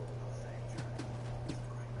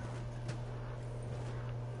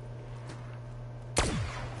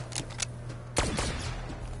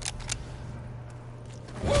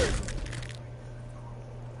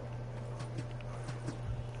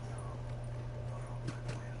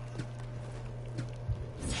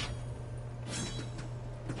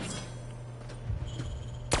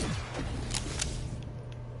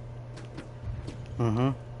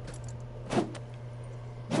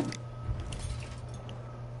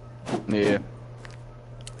 Yeah.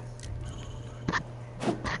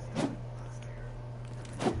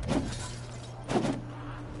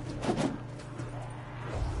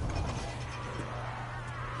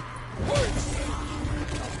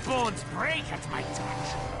 Bones break at my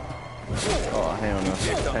touch. Oh, hell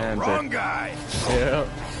no. Wrong guy! Yeah,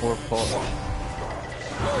 or fault.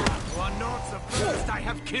 You are not the first I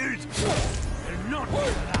have killed. Will not be the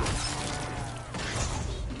last.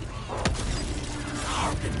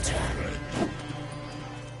 Carpenter.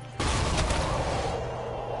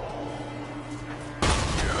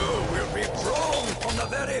 You will be thrown from the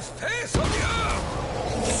very face of the earth!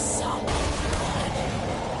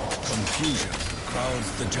 Confusion crowds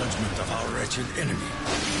the judgment of our wretched enemy.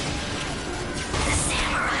 The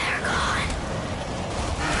samurai are gone.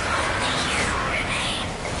 Only you remain.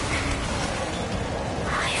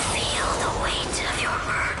 I feel the weight of your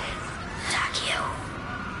burden, Takio.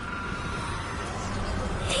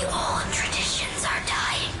 The old traditions are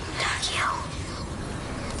dying, Takio.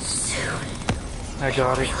 Soon, I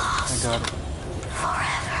got they it. will be lost I got it.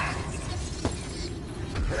 forever.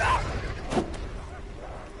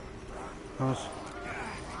 Nice.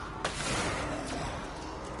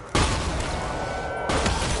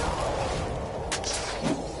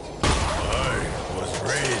 I was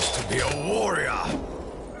raised to be a warrior.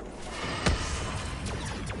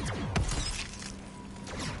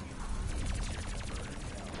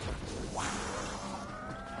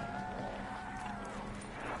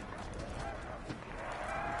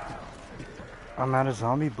 I'm out of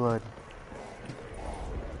zombie blood.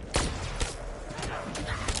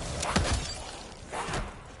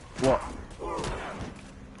 What?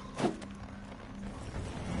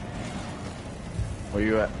 Where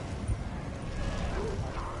you at?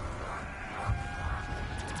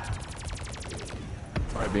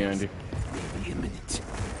 Right behind you. Imminent.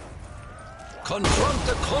 Confront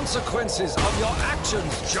the consequences of your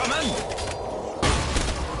actions, German!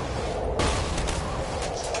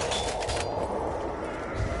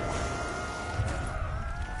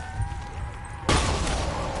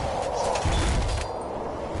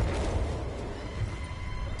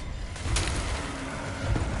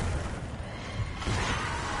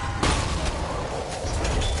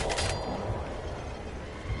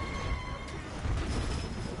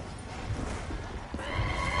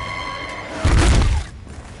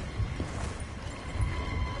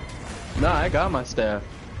 Nah, I got my staff.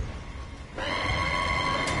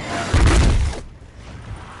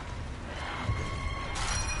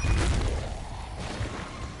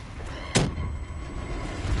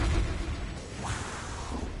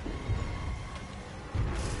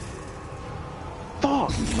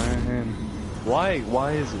 Fuck, man.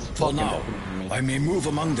 Why is this For fucking now, happening to me? I may move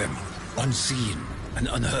among them, unseen and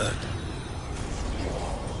unheard.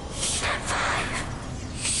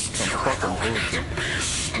 Some fucking bullshit.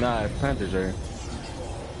 Nah, Panther's there.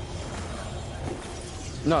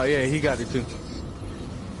 No, yeah, he got it too.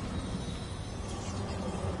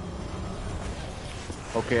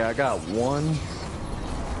 Okay, I got one.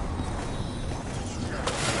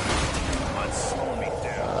 Slow me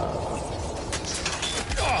down.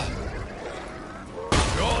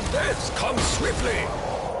 Your deaths come swiftly.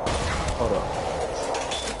 Hold up.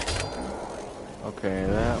 Okay,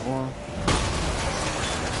 that one.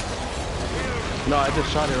 No, I just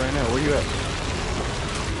shot it right now. Where you at?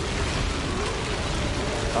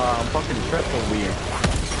 I'm fucking trapped over here.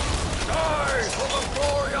 Die for the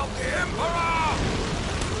glory of the Emperor!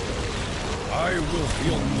 I will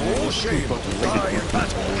feel no shame to die in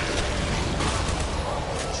battle.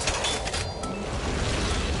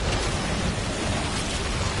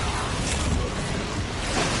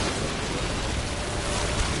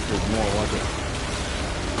 There's more, watch it.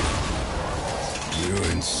 You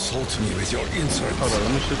insult me with your insolence. Hold on,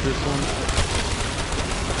 let me shoot this one.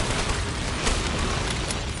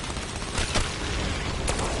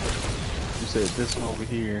 You said this one over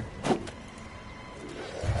here.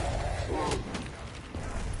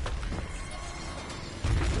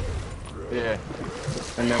 Yeah.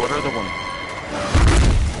 And then what other one?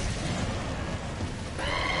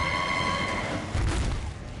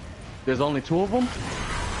 There's only two of them?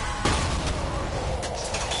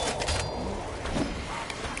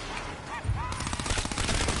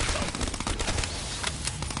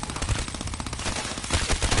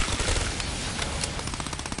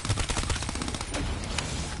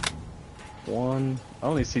 one. I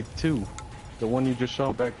only see two. The one you just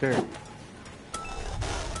shot back there.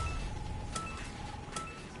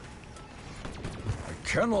 I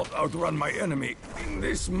cannot outrun my enemy in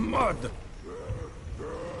this mud.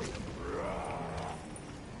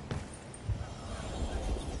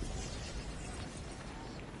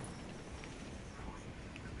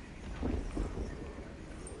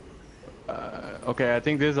 Okay, I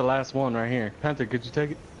think this is the last one right here. Panther, could you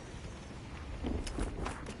take it?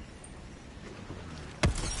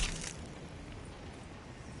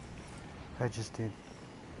 I just did.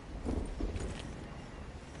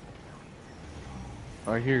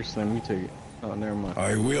 Right here, Slim, you take it. Oh, never mind.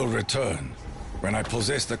 I will return when I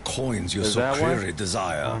possess the coins you Is so that one? clearly I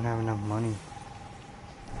desire. don't have enough money.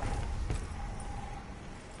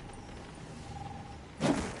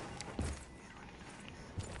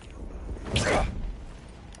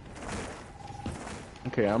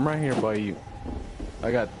 Okay, I'm right here by you.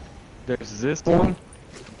 I got... There's this one,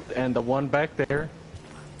 and the one back there,